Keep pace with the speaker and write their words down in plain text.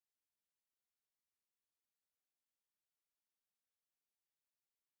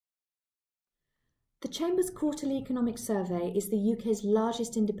The Chamber's Quarterly Economic Survey is the UK's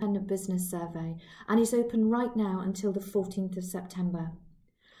largest independent business survey and is open right now until the 14th of September.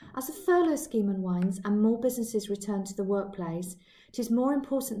 As the furlough scheme unwinds and more businesses return to the workplace, it is more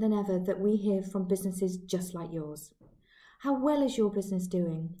important than ever that we hear from businesses just like yours. How well is your business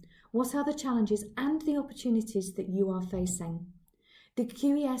doing? What are the challenges and the opportunities that you are facing? The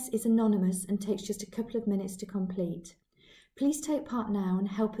QES is anonymous and takes just a couple of minutes to complete. Please take part now and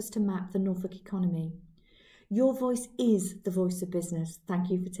help us to map the Norfolk economy. Your voice is the voice of business. Thank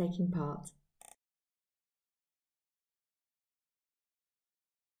you for taking part.